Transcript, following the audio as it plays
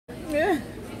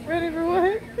Ready for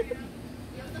what?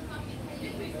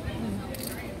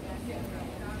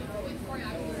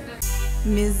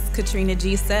 Ms. Katrina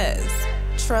G says,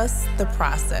 trust the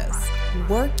process.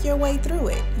 Work your way through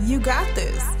it. You got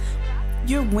this.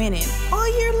 You're winning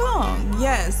all year long.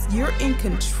 Yes, you're in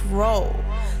control.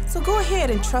 So go ahead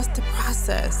and trust the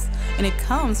process. And it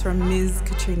comes from Ms.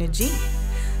 Katrina G.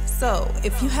 So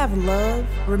if you have love,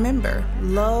 remember,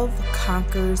 love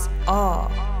conquers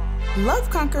all. Love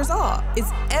conquers all.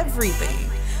 It's everything.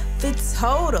 The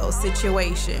total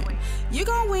situation. You're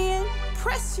gonna win.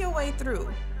 Press your way through.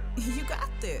 You got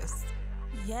this.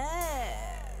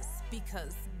 Yes,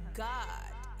 because God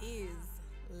is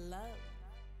love.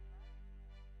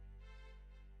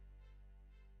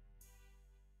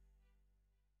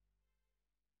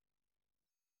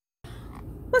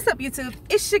 What's up, YouTube?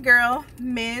 It's your girl,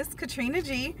 Ms. Katrina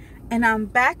G, and I'm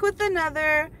back with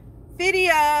another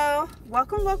video.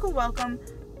 Welcome, welcome, welcome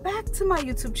back to my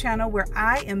YouTube channel where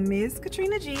I am Ms.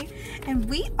 Katrina G, and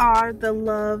we are the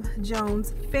Love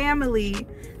Jones family.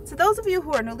 To those of you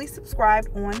who are newly subscribed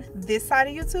on this side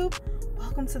of YouTube,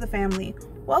 welcome to the family.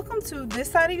 Welcome to this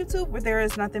side of YouTube where there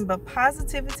is nothing but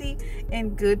positivity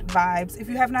and good vibes. If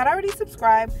you have not already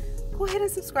subscribed, go ahead and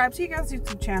subscribe to your girl's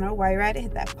YouTube channel. While you're at it,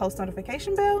 hit that post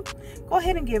notification bell. Go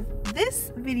ahead and give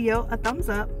this video a thumbs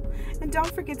up. And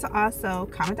don't forget to also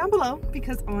comment down below,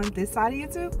 because on this side of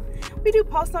YouTube, we do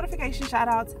post notification shout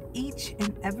outs each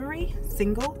and every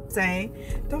single day.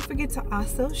 Don't forget to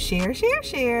also share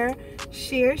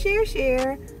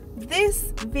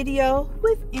this video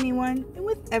with anyone and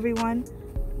with everyone.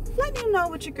 Let you know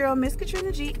what your girl, Miss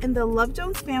Katrina G, and the Love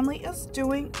Jones family is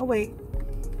doing. Oh, wait.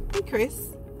 Hey, Chris.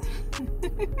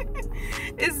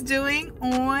 Is doing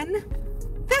on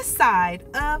this side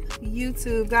of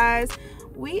YouTube, guys.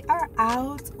 We are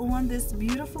out on this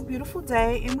beautiful, beautiful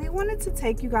day, and we wanted to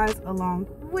take you guys along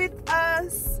with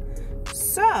us.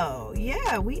 So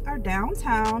yeah, we are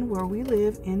downtown where we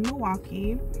live in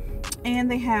Milwaukee,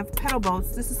 and they have pedal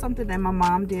boats. This is something that my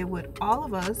mom did with all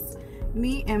of us,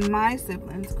 me and my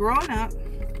siblings growing up,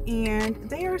 and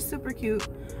they are super cute.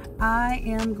 I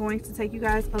am going to take you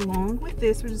guys along with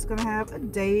this. We're just gonna have a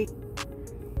day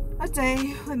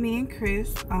with me and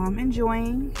Chris,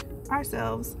 enjoying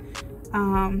ourselves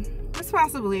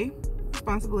responsibly.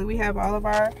 We have all of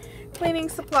our cleaning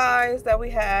supplies that we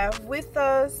have with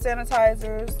us,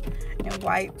 sanitizers and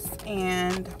wipes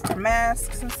and our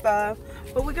masks and stuff.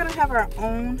 But we're gonna have our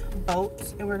own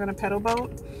boat, and we're gonna pedal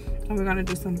boat, and we're gonna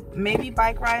do some maybe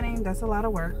bike riding. That's a lot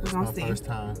of work. We're gonna see. First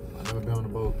time. I've never been on a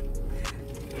boat.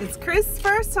 It's Chris'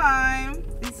 first time.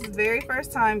 This is very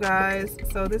first time, guys.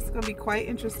 So this is gonna be quite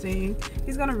interesting.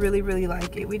 He's gonna really, really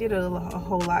like it. We did a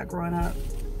whole lot growing up.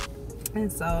 And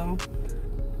so,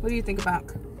 what do you think about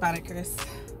it, Chris?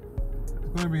 It's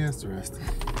gonna be interesting.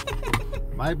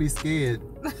 Might be scared.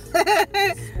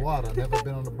 This is water. I've never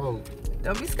been on a boat.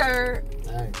 Don't be scared.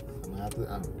 Hey, I'm gonna have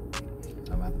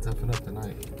to toughen up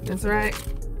tonight. That's right.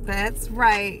 That's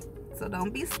right. So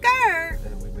don't be scared.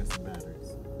 And we missed some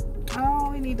batteries.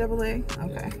 Oh, we need AA. Okay,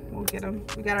 yeah. We'll get them.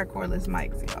 We got our cordless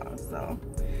mics, y'all. So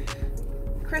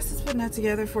Chris is putting that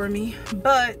together for me.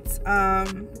 But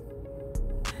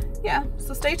yeah,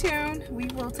 so stay tuned. We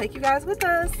will take you guys with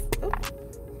us.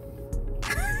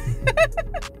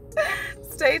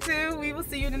 Stay tuned. We will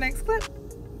see you in the next clip.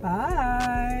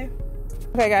 Bye.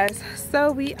 Okay, guys,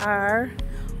 so we are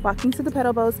walking to the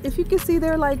pedal boats. If you can see,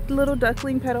 they're like little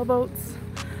duckling pedal boats.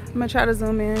 I'm gonna try to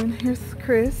zoom in. Here's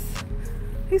Chris.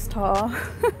 He's tall.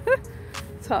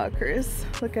 Tall Chris.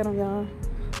 Look at him, y'all.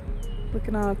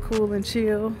 Looking all cool and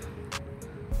chill.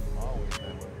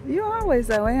 You're always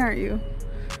that way, aren't you?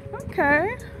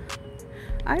 Okay.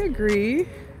 I agree.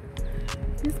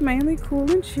 He's mainly cool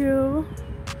and chill.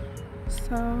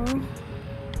 So,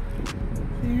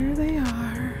 there they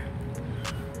are.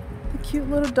 The cute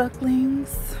little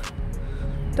ducklings.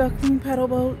 Duckling pedal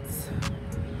boats.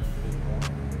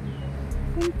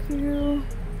 Thank you.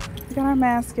 We got our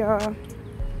mask, y'all.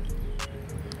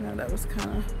 Now that was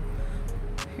kind of...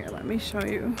 Here, let me show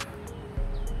you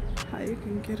how you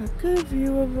can get a good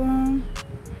view of them.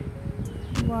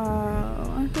 Wow,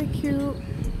 aren't they cute? You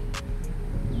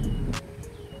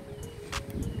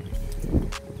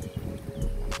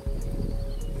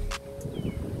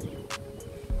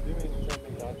mean to tell me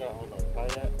y'all got on a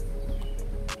kayak?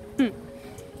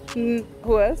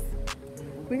 Who else?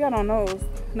 We got on those.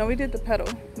 No, we did the pedal.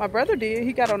 My brother did.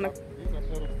 He got on the...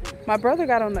 My brother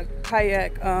got on the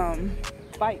kayak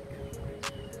bike.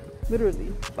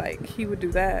 Literally, like, he would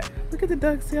do that. Look at the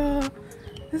ducks, y'all.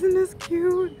 Isn't this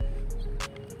cute?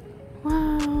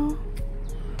 Wow.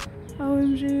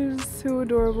 OMG, it's so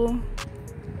adorable.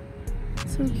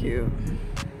 So cute.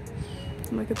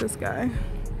 Look at this guy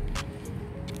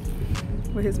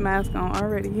with his mask on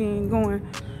already. He ain't going.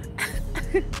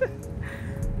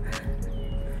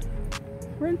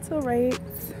 Rental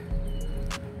rates.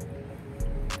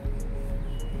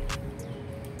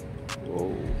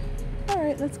 Whoa. All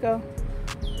right, let's go.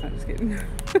 I'm just kidding.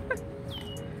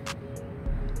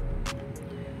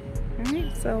 All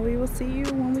right, so we will see you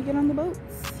when we get on the boats.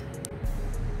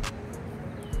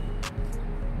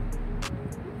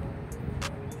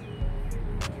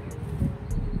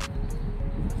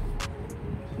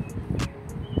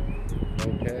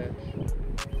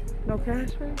 No cash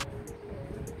for it?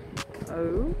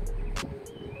 Oh.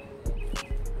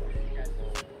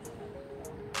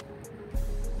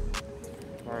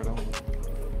 Right on.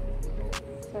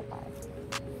 So far.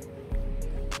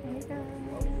 There you go.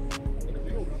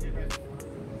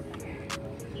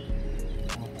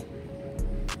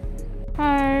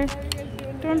 Hi.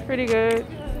 Doing pretty good.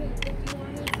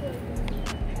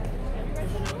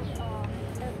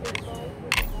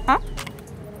 Huh?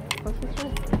 What's this for?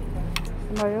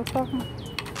 Somebody else talking?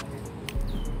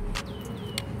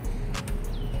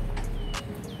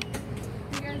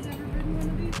 You guys ever ridden one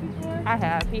of these before? I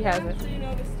have. He hasn't. So you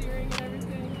know the steering and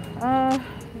everything?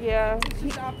 Yeah. It's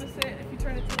just opposite. If you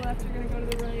turn it to the left, you're going to go to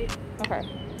the right. Okay.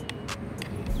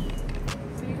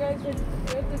 So you guys are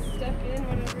good to step in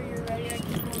whenever you're ready. I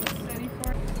keep holding steady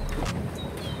for it.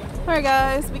 Alright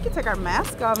guys, we can take our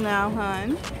mask off now,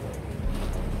 hun.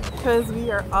 Because we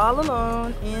are all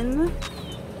alone in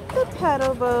the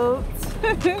paddle boat.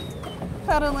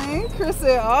 Paddling. Chris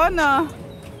said, oh no.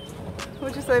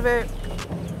 What'd you say, babe?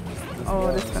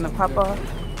 Oh, this is gonna pop off.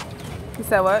 You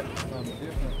said what? Something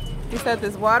different. You said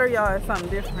this water, y'all, is something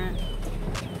different.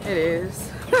 It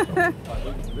is. Like,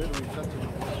 it's literally touching.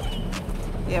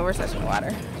 Yeah, we're touching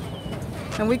water.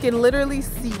 And we can literally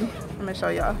see. I'm gonna show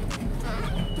y'all.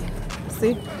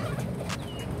 See?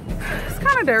 It's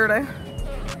kind of dirty.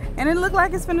 And it looked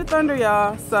like it's finna thunder,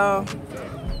 y'all. So,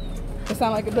 it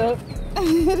sound like a duck.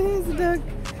 It is a duck.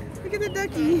 Look at the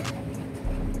ducky.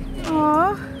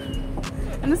 Aww.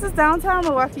 And this is downtown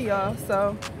Milwaukee, y'all.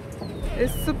 So,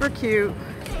 it's super cute.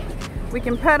 We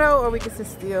can pedal or we can sit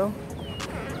still.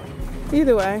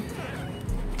 Either way,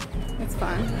 it's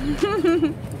fine.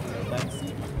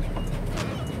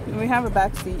 We have a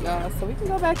back seat, y'all, so we can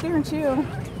go back there and chill.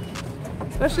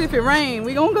 Especially if it rains,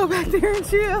 we gonna go back there and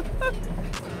chill.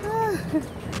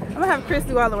 I'm gonna have Chris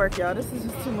do all the work, y'all. This is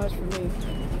just too much for me.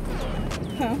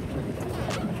 Huh?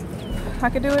 I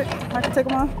can do it. I can take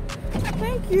them off.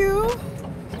 Thank you.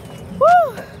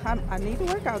 Woo! I need to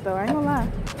work out though. I ain't gonna lie.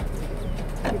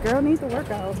 The girl needs to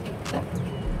work out.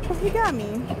 Oh, he got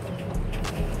me.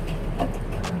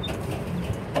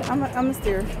 I'm a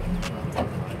steer.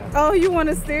 Oh, you want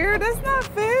to steer? That's not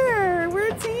fair. We're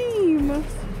a team.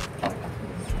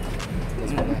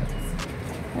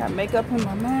 Got makeup in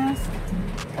my mask.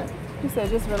 He said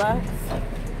just relax.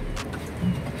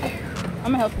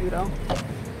 I'm gonna help you though.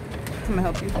 I'm gonna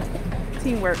help you.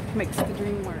 Teamwork makes the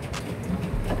dream work.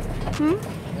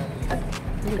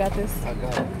 You got this? I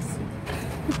got this.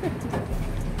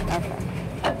 Okay.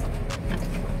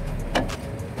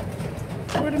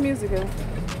 Where the music go?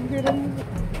 You hear the music?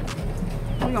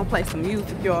 We're gonna play some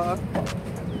music, y'all.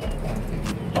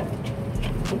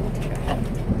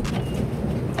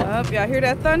 Up, y'all hear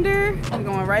that thunder? We're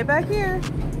going right back here.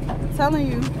 I'm telling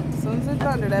you, as soon as it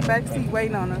thunder, that back seat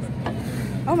waiting on us.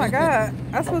 Oh my God,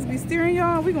 I'm supposed to be steering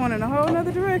y'all. We're going in a whole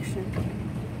nother direction.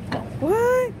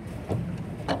 What?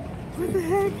 What the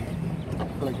heck?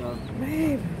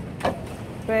 Babe.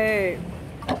 Babe.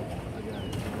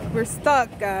 We're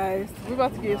stuck, guys. We're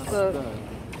about to get stuck.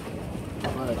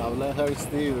 But I'll let her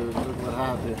steer. Look what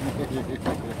happened.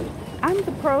 I'm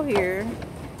the pro here.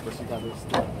 But she got her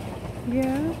stuck.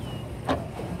 Yeah.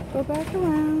 Go back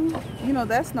around. You know,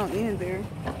 that's no end there.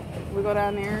 We go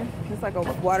down there. It's like a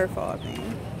waterfall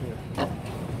thing. Yeah.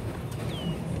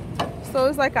 So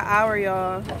it's like an hour,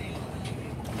 y'all.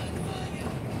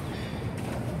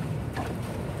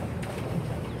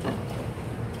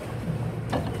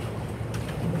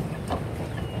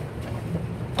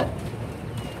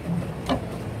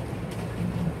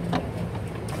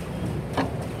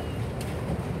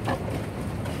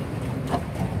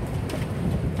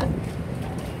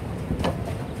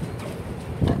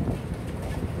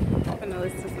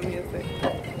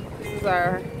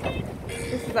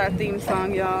 This is our theme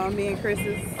song, y'all. Me and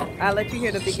Chris's. I'll let you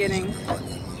hear the beginning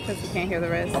because we can't hear the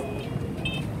rest.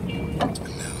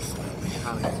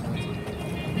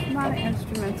 Not an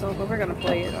instrumental, but we're gonna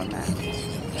play it on that.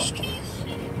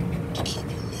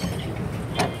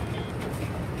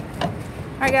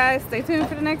 Alright guys, stay tuned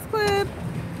for the next clip.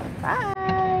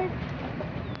 Bye.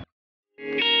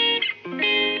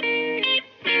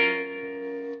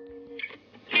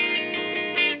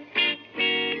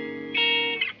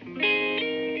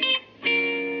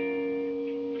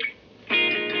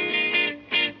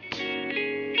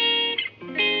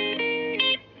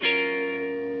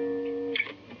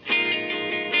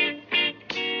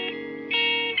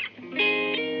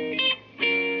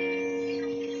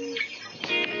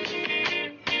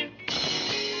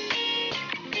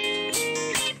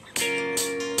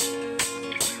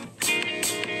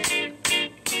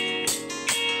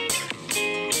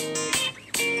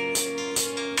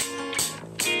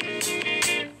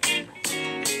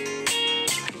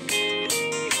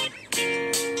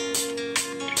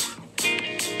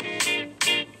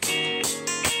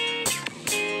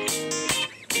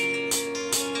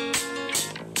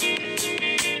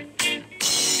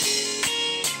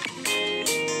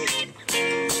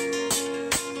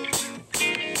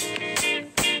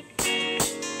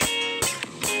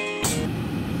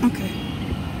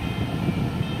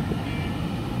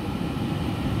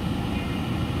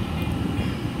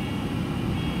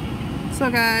 So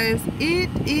guys,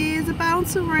 it is about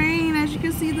to rain, as you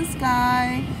can see the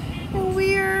sky, and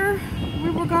we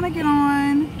were gonna get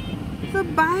on the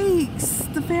bikes,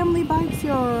 the family bikes,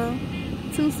 y'all,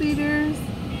 2-seaters,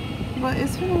 but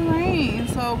it's gonna rain,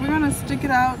 so we're gonna stick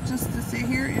it out just to sit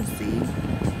here and see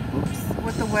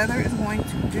what the weather is going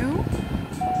to do,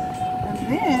 and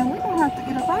then we're gonna have to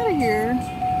get up out of here.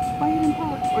 Why you didn't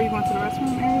park? Or you going to the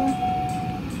restroom area?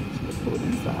 Just put it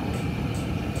inside.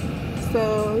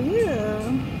 So yeah,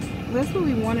 that's what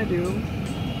we want to do.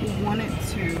 We wanted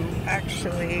to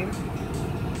actually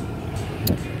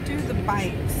do the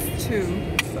bikes too,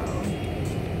 so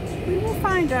we will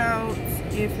find out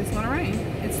if it's gonna rain.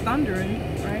 It's thundering,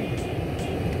 right?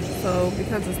 So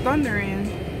because it's thundering,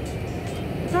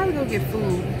 we'll probably go get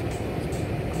food.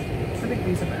 I think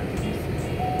these are bathrooms.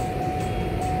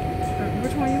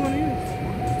 Which one you want to use?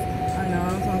 I know,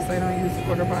 I was gonna say don't use the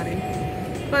quarter body,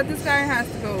 but this guy has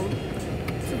to go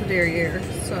to the derriere,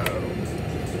 so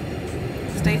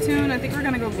stay tuned. I think we're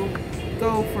gonna go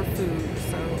for food,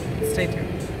 so stay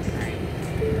tuned.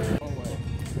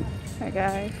 Alright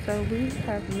guys, so we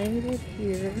have made it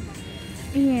here,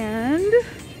 and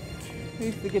we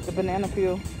used to get the banana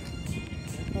peel.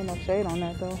 Ain't no shade on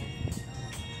that though.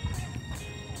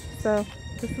 So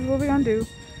this is what we're gonna do.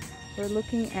 We're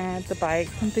looking at the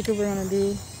bikes. I'm thinking we're gonna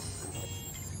do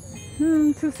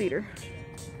 2-seater.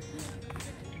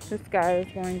 This guy is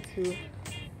going to do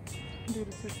the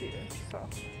 2-seater. So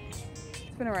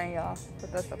it's gonna rain, y'all,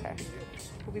 but that's okay.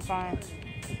 We'll be fine.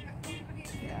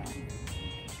 Yeah.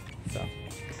 So.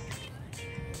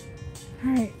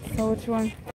 Alright, so which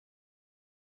one?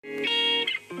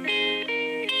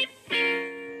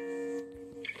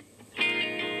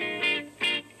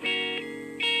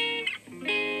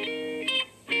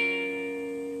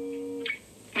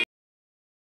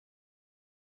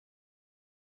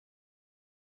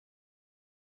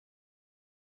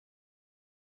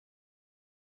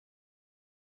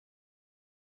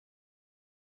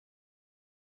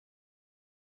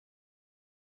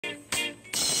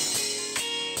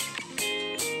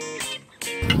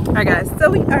 Alright guys, so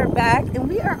we are back and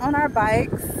we are on our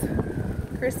bikes.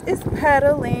 Chris is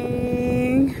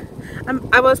pedaling.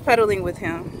 I was pedaling with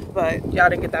him, but y'all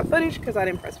didn't get that footage because I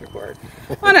didn't press record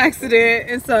on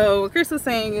accident. And so what Chris was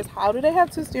saying is, how do they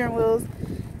have 2 steering wheels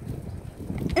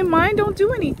and mine don't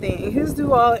do anything? His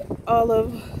do all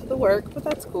of the work, but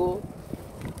that's cool.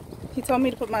 He told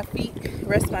me to put my feet,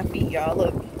 rest my feet, y'all.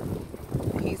 Look,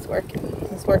 he's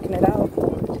working it out.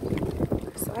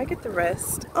 So I get the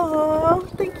rest. Oh,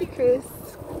 thank you, Chris.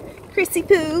 Chrissy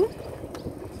Poo.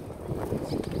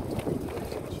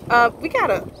 We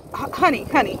gotta, honey,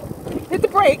 hit the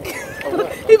brake.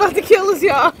 He about to kill us,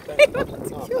 y'all. He about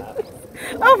to kill us.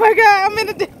 Oh my God, I'm in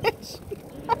the ditch.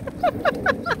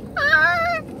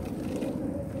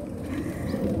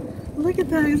 Look at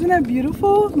that, isn't that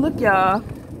beautiful? Look, y'all.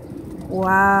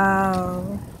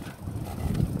 Wow.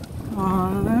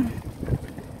 Aww.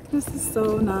 This is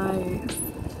so nice.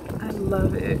 I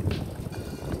love it.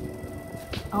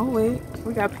 Oh wait,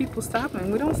 we got people stopping.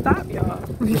 We don't stop, y'all.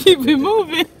 We keep it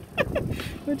moving.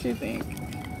 What you think?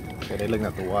 Yeah, they're looking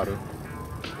at the water.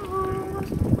 Oh,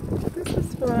 this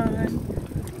is fun.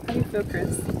 How do you feel,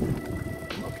 Chris?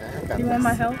 Okay, I got You want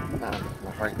my help? Nah,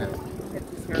 not right now. Get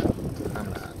this girl. I'm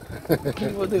not. We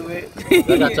will do it.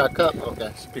 I got your cup.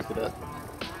 Okay, she picked it up.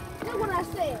 That's what I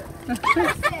said.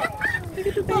 Look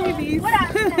at the babies.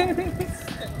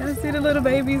 I see the little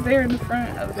babies there in the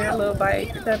front of their little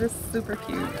bike. That is super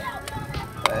cute.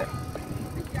 But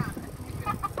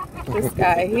this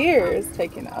guy here is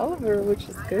taking over, which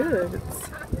is good. It's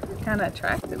kind of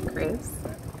attractive, Chris.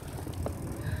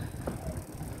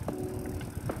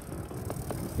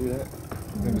 See that?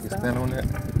 Maybe we can stand on that.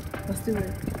 Let's do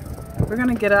it. We're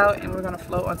gonna get out and we're gonna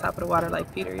float on top of the water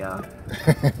like Peter, y'all.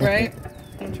 Right?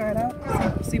 And try it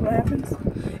out. See what happens.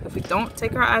 If we don't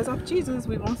take our eyes off Jesus,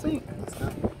 we won't sink.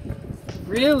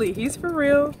 Really? He's for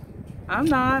real. I'm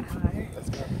not.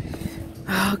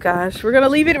 Oh gosh, we're gonna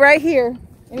leave it right here.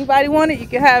 Anybody want it? You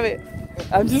can have it.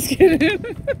 I'm just kidding.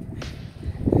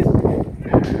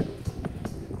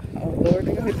 Oh Lord,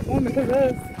 they're gonna hit the woman because of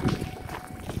us.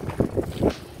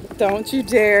 Don't you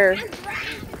dare.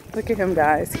 Look at him,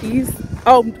 guys.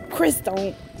 Oh, Chris,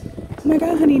 don't. Oh my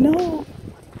God, honey, no.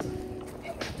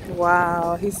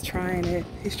 Wow, he's trying it.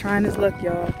 He's trying his luck,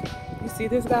 y'all. You see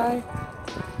this guy?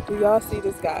 Do y'all see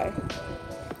this guy?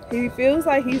 He feels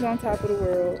like he's on top of the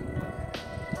world.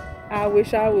 I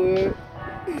wish I would.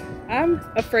 I'm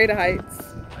afraid of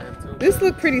heights. This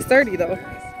look pretty sturdy though.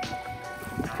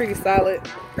 Pretty solid.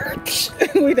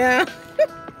 We down.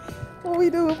 What we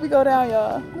do if we go down,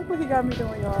 y'all? Look what he got me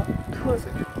doing, y'all. Look.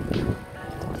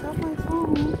 Drop my phone.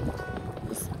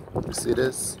 You see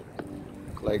this?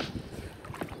 Like,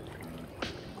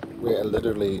 we're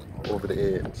literally over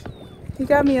the edge. He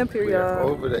got me up here, We're y'all.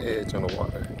 over the edge on the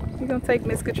water. We're gonna take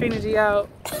Miss Katrina G out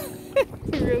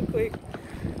real quick.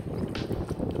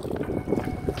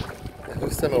 Who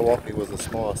said Milwaukee was a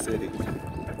small city?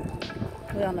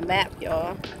 We're on the map,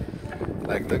 y'all.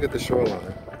 Like, look at the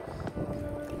shoreline.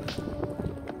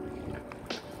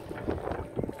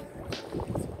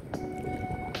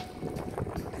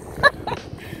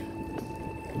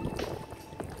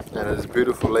 And it's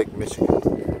beautiful Lake Michigan.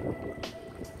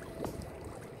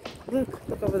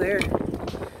 Look over there.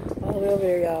 All the way over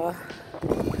there, y'all.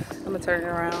 I'm gonna turn it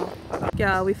around.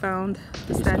 Y'all, we found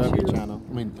the Discovery statue. Channel.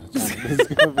 I mean,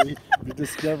 Discovery. The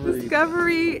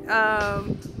Discovery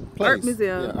Art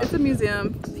Museum. Yeah, It's a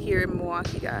museum here in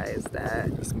Milwaukee, guys. That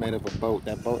it's made of a boat.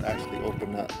 That boat actually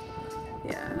opened up.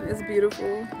 yeah, it's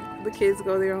beautiful. The kids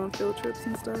go there on field trips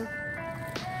and stuff.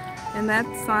 And that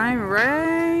sign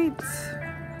right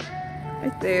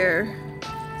there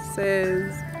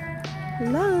says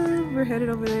love. We're headed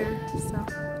over there. So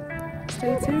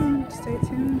stay tuned, stay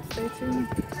tuned, stay tuned.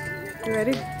 You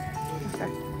ready?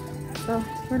 Okay. So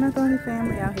we're not the only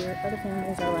family out here. Other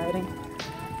families are riding.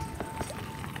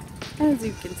 As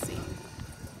you can see.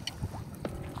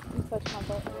 You touch my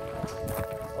butt.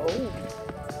 Oh.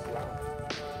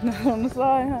 Not on the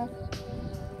slide, huh?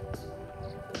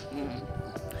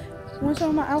 You want to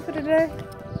show my outfit today?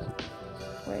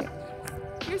 Wait.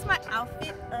 Here's my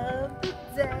outfit of the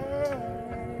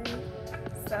day.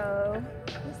 So,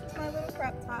 this is my little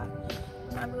crop top,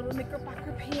 my little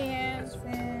knickerbocker pants,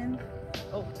 and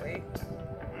oh wait.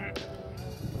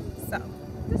 So,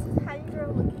 this is how your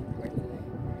girl looking for today.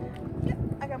 Yep,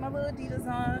 I got my little Adidas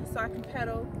on so I can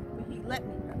pedal. He let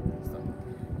me pedal, so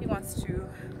he wants to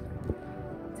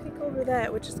take over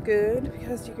that, which is good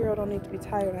because your girl don't need to be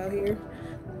tired out here.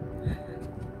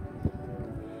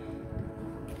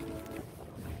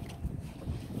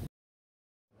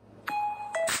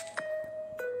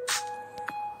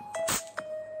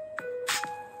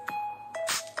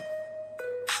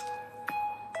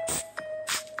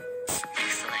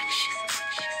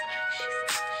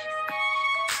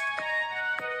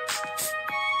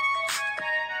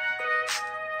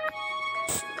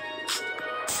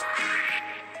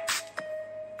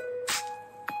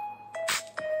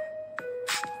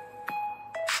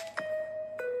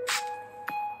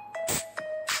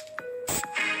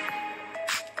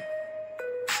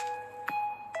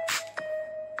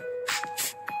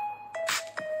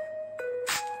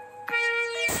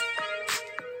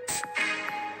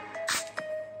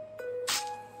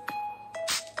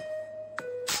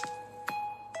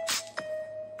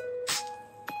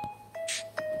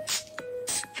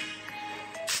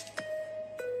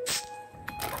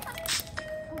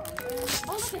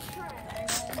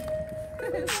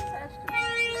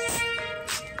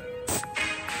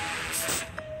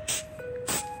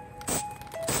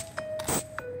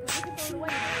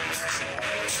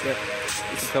 Yep,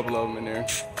 there's a couple of them in there.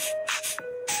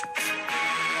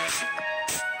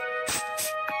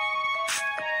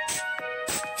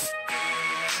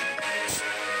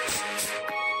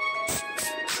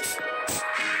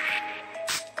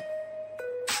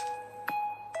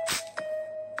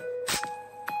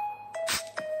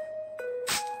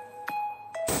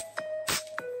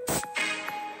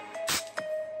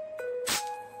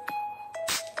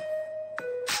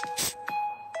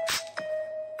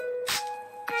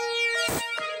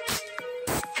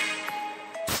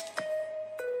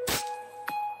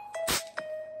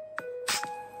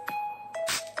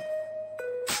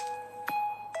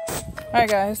 Alright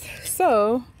guys,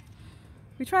 so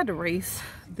we tried to race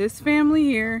this family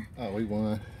here. Oh, we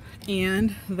won.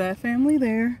 And that family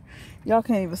there. Y'all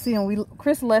can't even see him.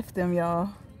 Chris left them, y'all.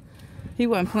 He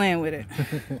wasn't playing with it.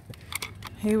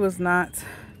 He was not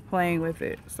playing with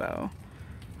it, so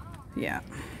yeah.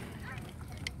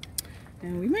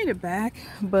 And we made it back,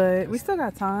 but we still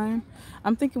got time.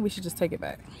 I'm thinking we should just take it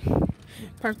back.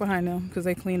 Park behind them because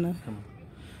they clean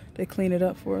it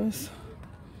up for us.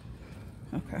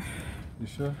 Okay. You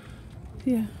sure?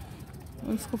 Yeah.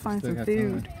 Let's go find some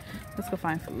food. Let's go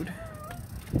find food.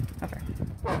 Okay.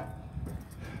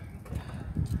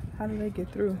 How do they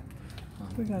get through?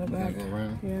 We got a back. Go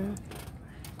around. Yeah.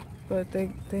 But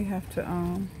they have to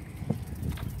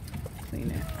clean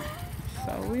it.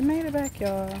 So we made it back,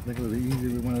 y'all. Think it would be easy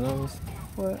with one of those?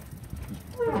 What?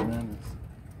 Bananas.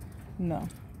 No.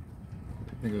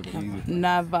 Think it would be easy.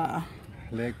 Never.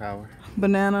 Leg power.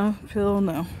 Banana peel,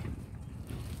 no.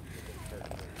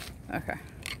 Okay.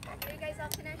 Are you guys all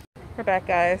finished? We're back,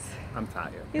 guys. I'm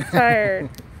tired. He's tired.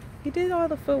 He did all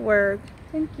the footwork.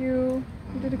 Thank you.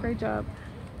 You did a great job.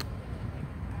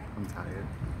 I'm tired.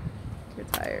 You're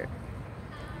tired.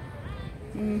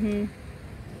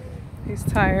 He's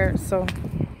tired, so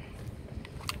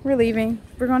we're leaving.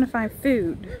 We're going to find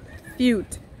food.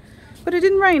 But it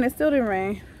didn't rain. It still didn't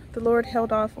rain. The Lord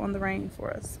held off on the rain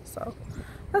for us, so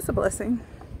that's a blessing.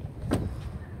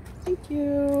 Thank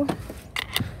you.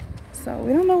 So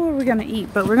we don't know what we're gonna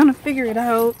eat, but we're gonna figure it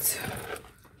out.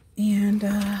 And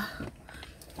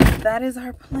that is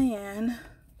our plan,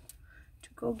 to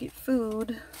go get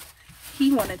food.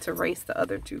 He wanted to race the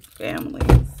other two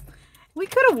families. We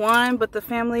could have won, but the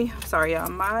family, sorry y'all,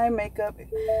 my makeup,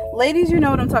 ladies, you know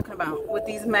what I'm talking about with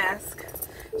these masks,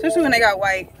 especially when they got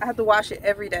white. I have to wash it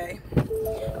every day.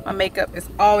 My makeup is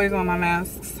always on my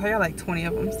masks. I got like 20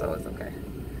 of them, so it's okay.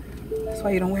 That's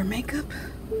why you don't wear makeup.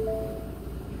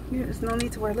 There's no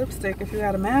need to wear lipstick if you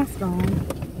got a mask on.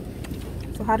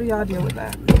 So how do y'all deal with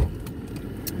that?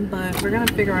 But we're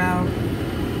gonna figure out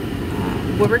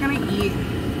what we're gonna eat.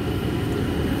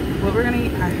 What we're gonna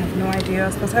eat, I have no idea.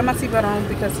 I'm supposed to have my seatbelt on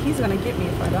because he's gonna get me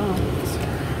if I don't.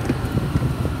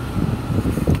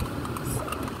 So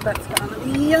that's gonna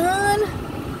be on.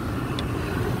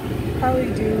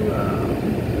 Probably do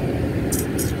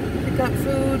pick up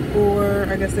food, or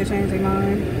I guess they changed their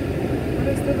mind. What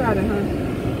is the riding, huh?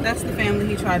 That's the family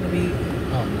he tried to beat.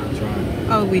 Oh, not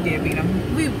trying. Oh, we did beat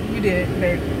him. We did.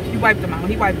 He wiped them out.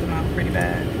 He wiped them out pretty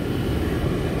bad.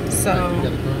 So. You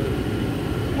got a card?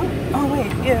 Oh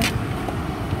wait, yeah.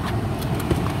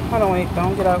 Hold on, wait.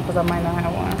 Don't get out because I might not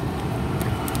have one.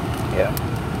 Yeah.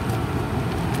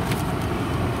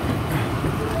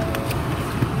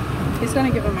 He's gonna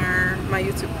give him my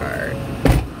YouTube card.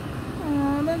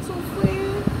 Oh, that's so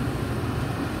sweet.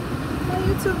 My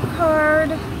YouTube card.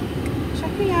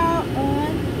 Check me out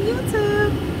on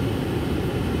YouTube.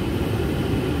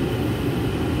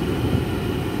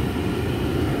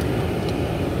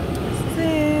 This is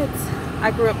it. I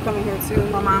grew up coming here too.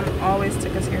 My mom always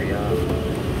took us here, y'all.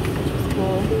 It's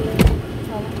cool.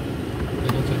 They're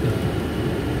gonna check it out.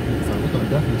 So we're gonna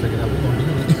definitely check it out. We're gonna be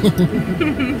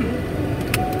in it.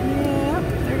 Yeah,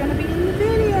 they're gonna be in the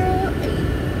video.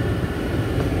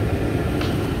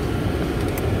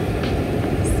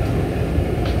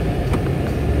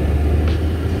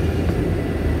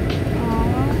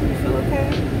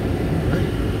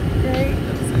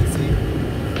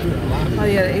 Oh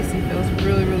yeah, the AC feels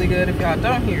really, really good. If y'all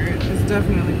don't hear it, it's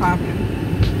definitely popping.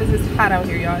 Because it's hot out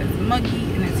here, y'all. It's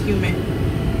muggy and it's humid.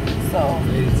 So,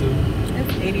 82.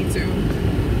 It's 82.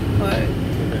 But,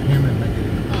 The humid make it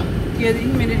hotter. Yeah, the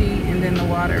humidity and then the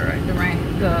water, right? The rain,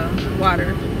 the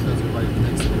water. Because we're right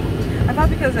next to it. I thought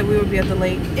because that we would be at the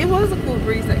lake. It was a cool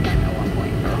breeze that came at one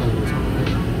point, I thought it was gonna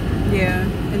rain. yeah.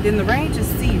 And then the rain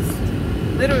just ceased.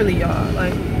 Literally, y'all.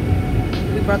 Like,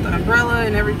 we brought the umbrella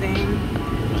and everything.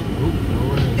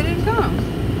 It didn't come.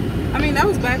 I mean, that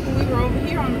was back when we were over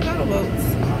here on the pedal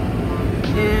boats.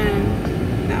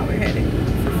 And now we're headed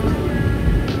for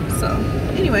food. So,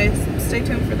 anyways, stay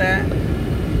tuned for that.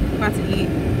 We're about to eat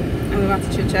and we're about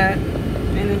to chit chat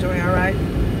and enjoy our ride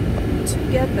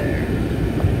together.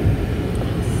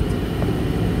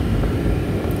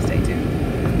 Stay tuned.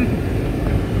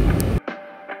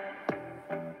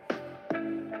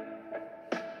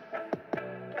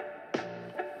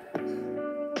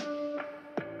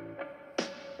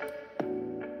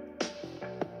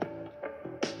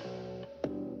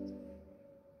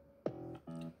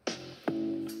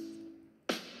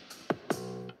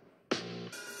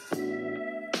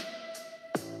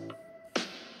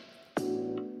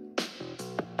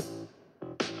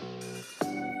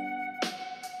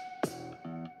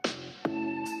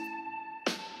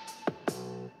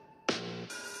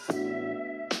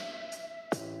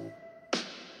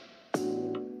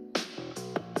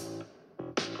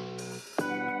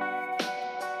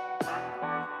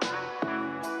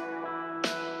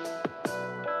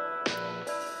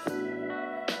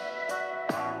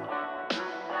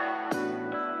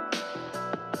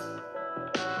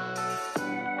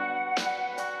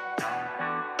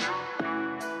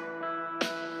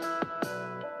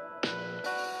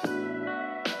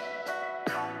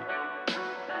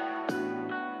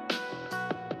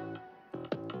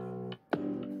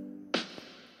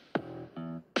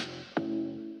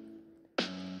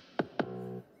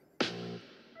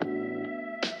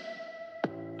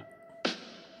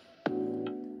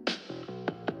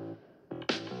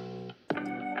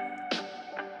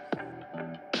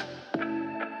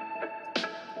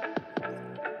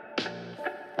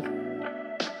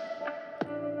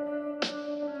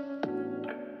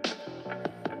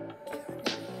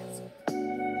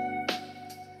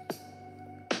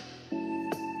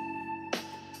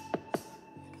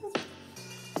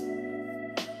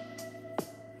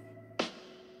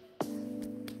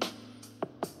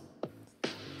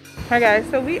 Hi guys,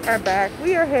 so we are back.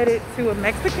 We are headed to a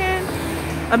Mexican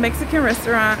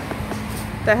restaurant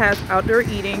that has outdoor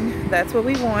eating. That's what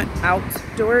we want,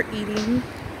 outdoor eating,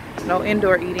 no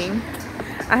indoor eating.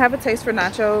 I have a taste for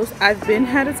nachos. I've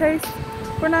had a taste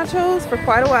for nachos for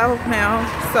quite a while now,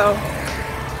 so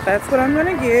that's what I'm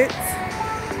gonna get.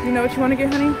 You know what you want to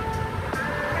get, honey?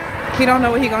 He don't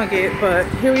know what he gonna get, but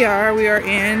here we are. We are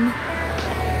in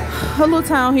a little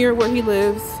town here where he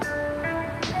lives.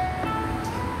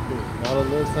 Not a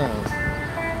little town.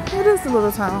 It is a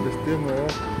little town. It's still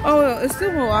Milwaukee. Oh, well, it's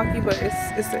still Milwaukee, but it's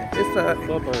a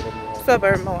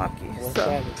suburb of Milwaukee.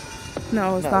 So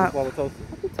no, it's not. You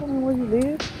tell me where you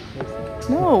live?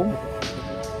 No.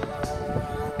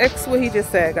 X what he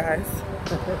just said, guys.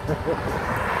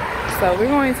 So we're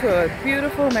going to a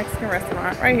beautiful Mexican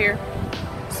restaurant right here.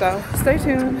 So stay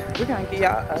tuned. We're gonna give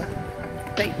y'all a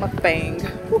bait mukbang.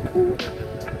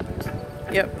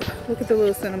 Yep. Look at the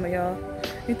little cinema, y'all.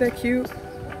 Ain't that cute?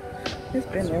 It's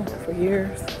been there for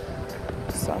years.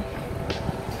 So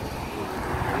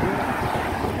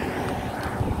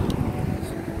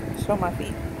show my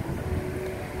feet.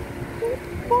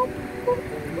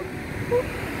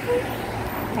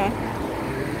 Huh?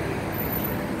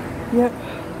 Yep.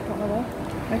 Don't know that.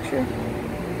 Make sure.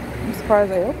 I'm surprised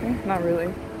they open. Not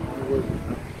really.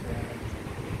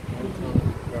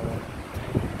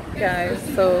 Guys,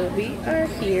 so we are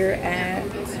here at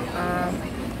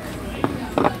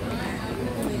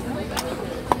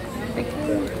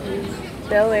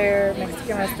Bel Air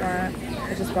Mexican restaurant.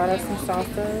 I just brought us some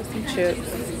salsa, some chips,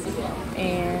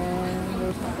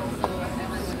 and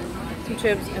some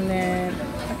chips, and then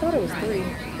I thought it was 3.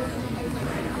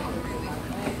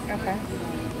 Okay,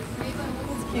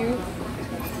 that's cute.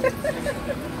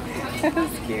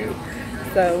 That's cute.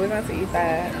 So we're about to eat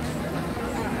that.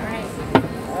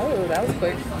 Oh, that was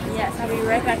quick. Yes, I'll be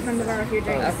right back from the bar with your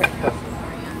drinks. Okay.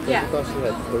 Yeah. I thought she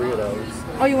had 3 of those.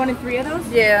 Oh, you wanted 3 of those?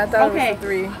 Yeah, I thought Okay. it was a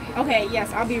 3. Okay,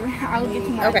 yes, I'll get 2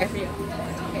 more Okay. for you. Eat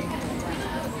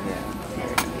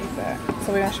that.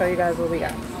 So we're gonna show you guys what we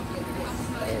got.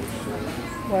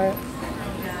 What?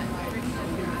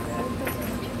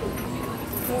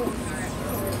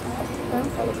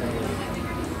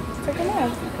 Take them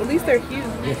off. At least they're cute.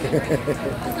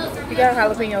 He got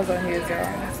jalapenos on his,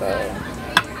 y'all. So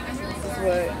this is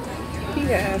what he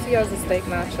has. He has a steak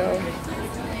nacho.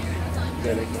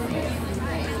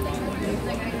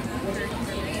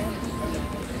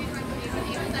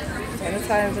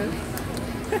 Sanitizer.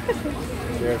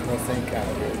 There's no sink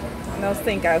out here. No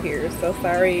sink out here. So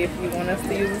sorry if you want us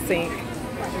to use a sink.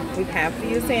 We have to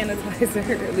use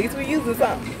sanitizer. At least we're using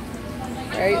something.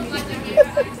 Right?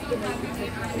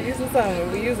 We're using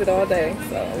something. We use it all day.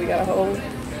 So we got a whole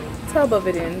tub of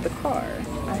it in the car.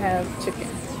 I have chicken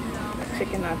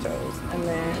nachos. And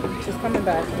then just coming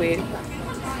back with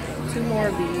 2 more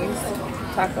of these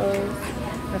tacos.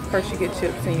 And of course you get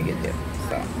chips and you get dip.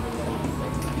 So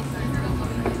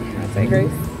say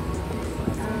grace.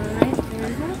 Alright.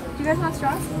 Do you guys want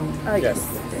straws? Oh yes.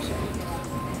 Thank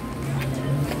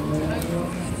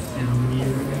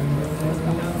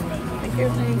you.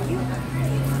 Thank you.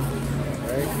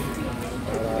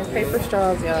 And paper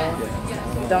straws, y'all.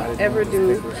 Don't ever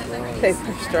do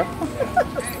paper straw.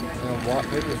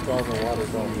 Paper straws and water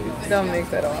don't mix. Don't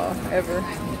mix at all. Ever.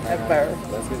 Ever.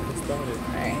 Let's get this started.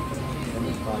 Alright. And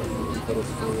this pot put us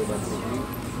food up to eat.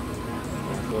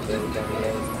 What everybody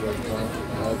else was trying to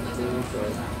have food,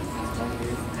 but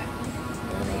hungry.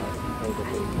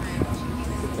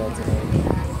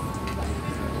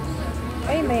 And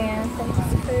Amen.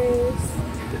 Thanks, Chris.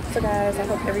 So guys, I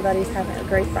hope everybody's having a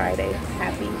great Friday.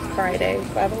 Happy Friday.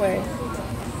 By the way,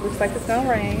 looks like it's gonna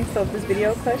rain, so if this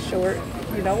video cuts short,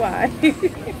 you know why.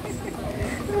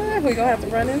 We're gonna have to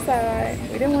run inside.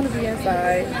 We didn't want to be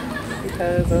inside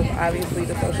because of obviously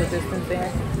the social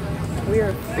distancing. We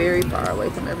are very far away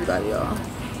from everybody, y'all.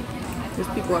 There's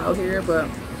people out here, but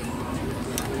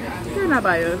they're not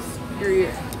by us,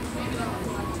 period.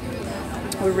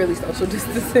 We're really social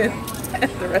distancing at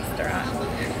the restaurant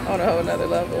on a whole nother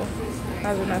level.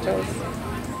 How's the nachos?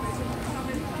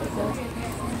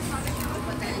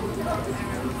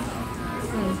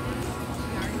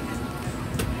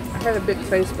 I had a big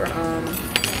face for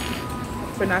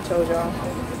nachos, y'all.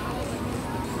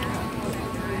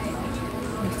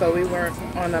 So we weren't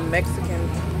on a Mexican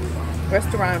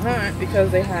restaurant hunt because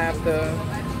they have the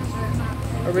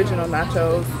original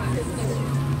nachos.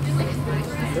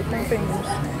 Look at my fingers.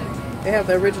 They have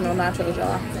the original nachos,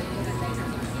 y'all.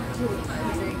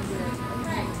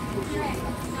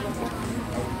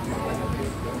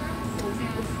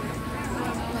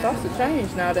 It's also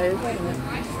changed nowadays, hasn't it?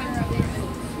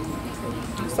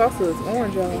 salsa is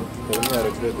orange, y'all. So we had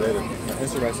a good day.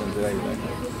 Interesting today. Like,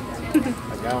 I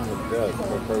got on the duck for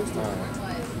the first time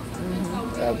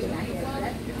ever.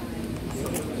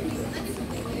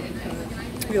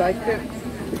 You liked it?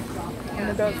 On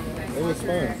the duck? It was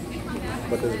fun.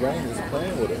 But this rain is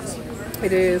playing with us.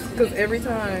 It is, because every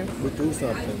time We do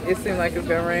something. it seemed like it's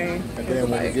gonna rain. And then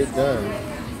when we get done,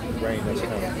 the rain doesn't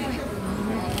come.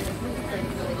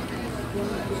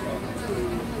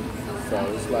 So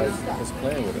it's like, it's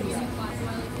playing with us.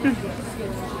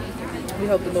 We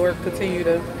hope the Lord continue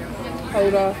to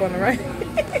hold off on the rain.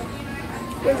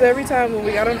 Because every time when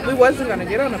we got on, we wasn't gonna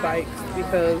get on the bikes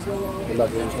because It's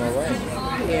like it was gonna rain.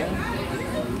 yeah,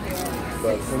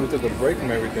 But when we took a break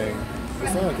from everything, the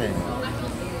sun came out.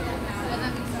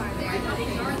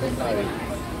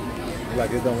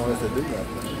 Like it don't want us to do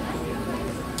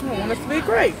nothing. I want us to be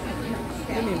great.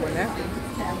 We need more napkins.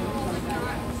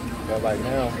 But like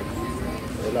now,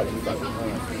 it's like we about to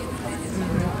run.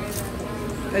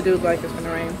 I do like it's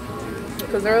gonna rain.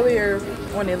 Because earlier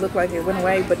when it looked like it went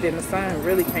away, but then the sun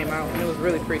really came out and it was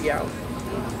really pretty out.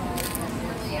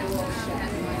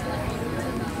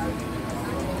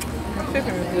 My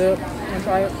chicken is good. Wanna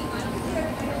try it?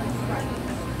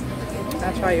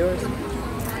 I'll try yours.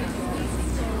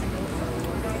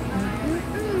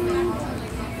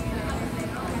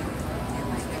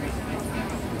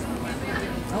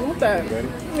 I want that. Ready?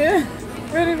 Yeah.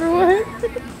 Ready for what?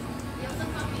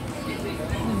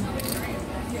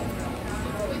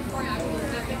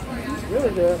 It's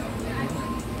really good.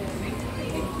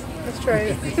 Let's try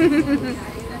it.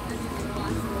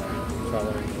 Try one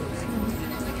of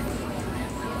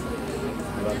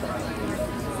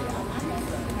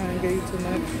I didn't get you too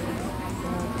much.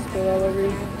 Spill all over you.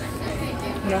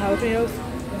 You know jalapenos?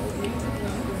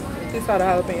 He saw the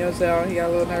jalapenos out. He got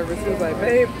a little nervous. He was like,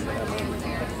 babe.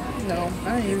 No, I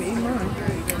ain't even eating mine.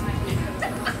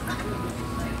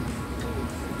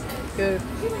 Good.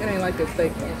 It ain't like this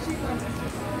steak though.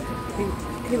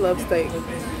 He loves steak.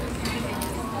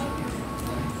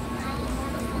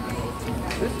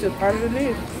 This is just part of the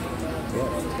dish. Yeah, I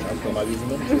was talking about using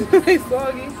them too. They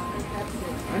soggy.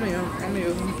 I'm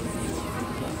using them.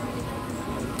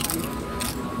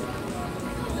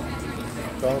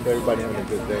 So I hope everybody having a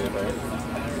good day today.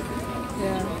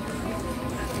 Yeah.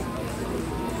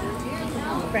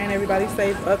 Praying everybody's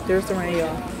safe. Up there's the rain,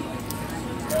 y'all.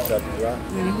 Shut the drop.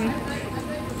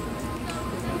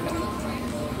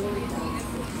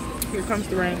 Here comes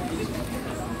the rain.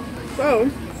 So,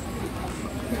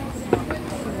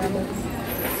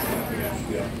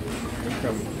 Yeah. It's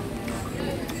coming.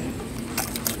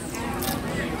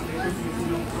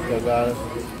 So guys,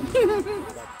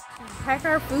 pack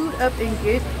our food up and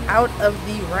get out of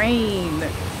the rain.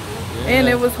 And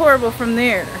it was horrible from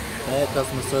there. bad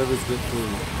customer service, good food.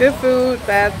 Good food,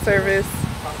 bad service.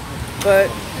 But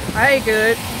I ate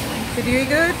good. Did you eat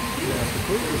good? Yeah, the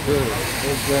food was good. It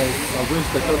was great. I wish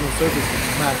the customer service was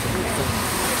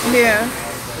smashing. Yeah.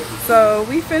 So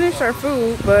we finished our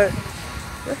food, but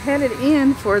we're headed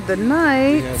in for the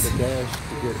night. We had to dash to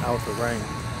get out the rain.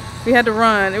 We had to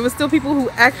run. It was still people who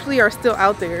actually are still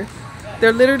out there.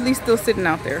 They're literally still sitting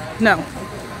out there. No,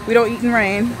 we don't eat in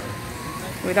rain.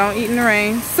 We don't eat in the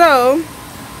rain. So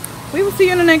we will see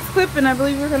you in the next clip, and I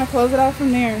believe we're gonna close it out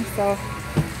from there. So,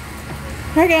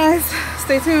 hi guys,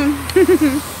 stay tuned.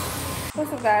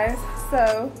 What's up, guys?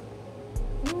 So,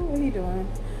 what are you doing?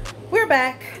 We're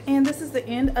back, and this is the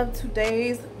end of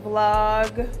today's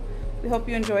vlog. We hope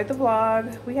you enjoyed the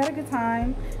vlog. We had a good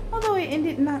time, although it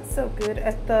ended not so good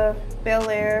at the Bel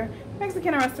Air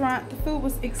Mexican restaurant. The food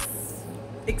was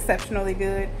exceptionally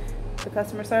good. The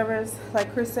customer service,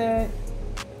 like Chris said,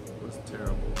 It was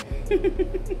terrible. You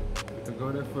can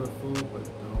go there for the food, but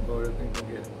don't go there thinking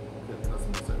you'll get good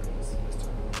customer service. It's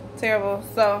terrible. terrible.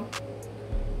 So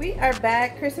we are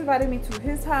back. Chris invited me to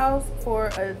his house for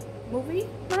a movie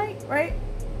night, right?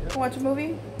 Yep. Watch a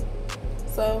movie.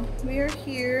 So we are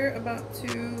here about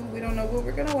to, we don't know what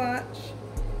we're gonna watch.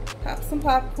 Pop some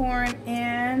popcorn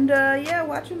and yeah,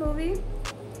 watch a movie,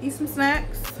 eat some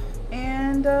snacks,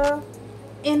 and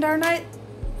end our night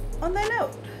on that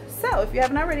note. So if you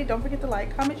haven't already, don't forget to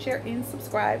like, comment, share, and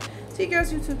subscribe to your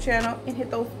girl's YouTube channel, and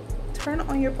hit those, turn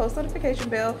on your post notification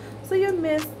bell so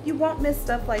you won't miss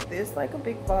stuff like this, like a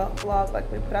big vlog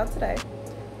like we put out today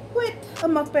with a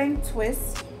mukbang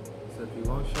twist. So if you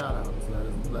want shout outs,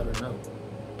 let her know.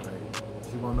 Like,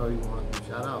 she won't know you want to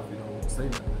shout out if you don't say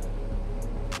nothing.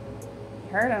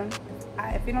 Heard him.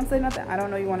 If you don't say nothing, I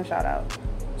don't know you want to shout out.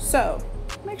 So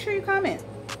make sure you comment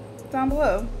down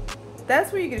below.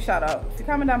 That's where you get a shout out. If you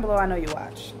comment down below, I know you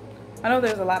watch. I know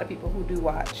there's a lot of people who do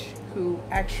watch, who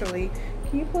actually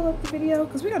Can you pull up the video?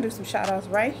 Because we're going to do some shout outs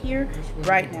right here,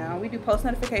 right now. We do post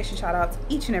notification shout outs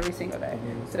each and every single day.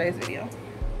 Today's video.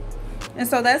 And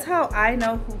so that's how I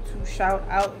know who to shout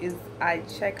out, is I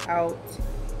check out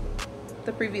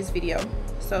the previous video.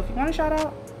 So if you want to shout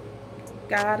out,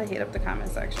 gotta hit up the comment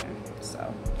section.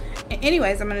 So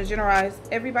anyways, I'm going to generalize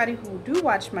everybody who do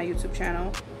watch my YouTube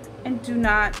channel and do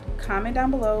not comment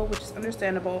down below, which is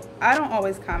understandable. I don't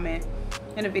always comment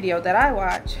in a video that I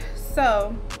watch.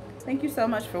 So thank you so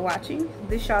much for watching.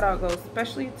 This shout out goes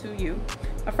especially to you.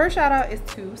 My first shout out is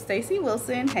to Stacy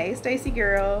Wilson. Hey Stacy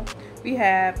girl. We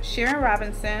have Sharon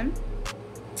Robinson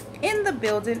in the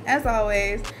building as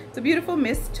always. The beautiful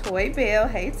Miss Toy Bell.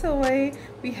 Hey Toy.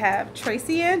 We have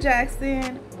Tracy Ann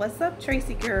Jackson. What's up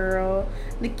Tracy girl?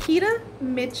 Nikita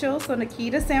Mitchell. So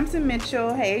Nikita Sampson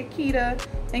Mitchell. Hey Nikita.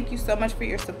 Thank you so much for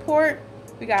your support.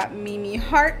 We got Mimi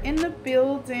Hart in the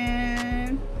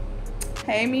building.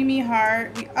 Hey Mimi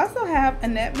Hart. We also have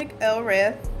Annette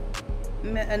McElrath.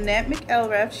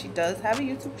 She does have a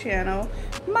YouTube channel.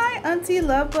 My auntie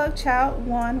Lovebug Child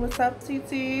 1. What's up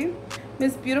TT?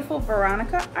 Miss Beautiful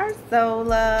Veronica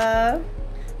Arzola.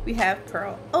 We have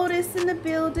Pearl Otis in the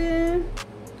building.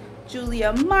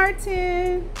 Julia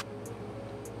Martin.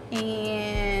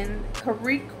 And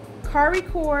Kari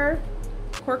Korkonger.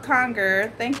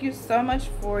 Thank you so much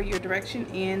for your direction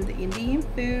in the Indian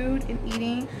food and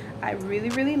eating. I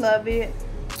really love it.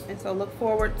 And so look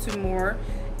forward to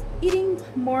eating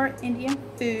more Indian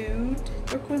food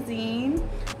or cuisine.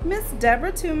 Miss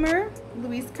Deborah Toomer,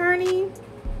 Louise Kearney,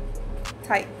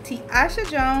 Tiasha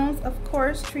Jones, of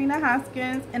course Trina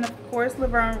Hoskins, and of course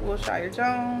Laverne Wilshire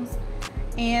Jones,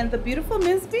 and the beautiful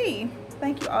Miss B.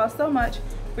 Thank you all so much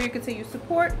for your continued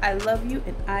support. I love you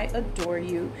and I adore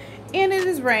you. And it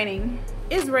is raining.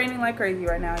 It's raining like crazy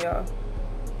right now, y'all.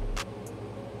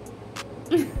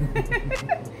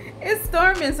 It's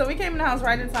storming, so we came in the house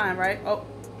right in time, right? Oh,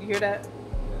 you hear that?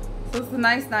 So it's a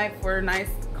nice night for a nice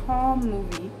calm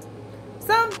movie.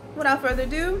 So without further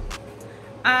ado,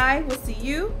 I will see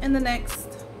you in the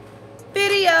next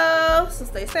video. So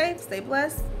stay safe, stay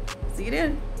blessed. See you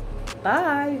then.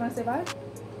 Bye. You want to say bye?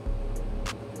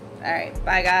 All right,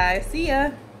 bye guys. See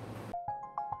ya.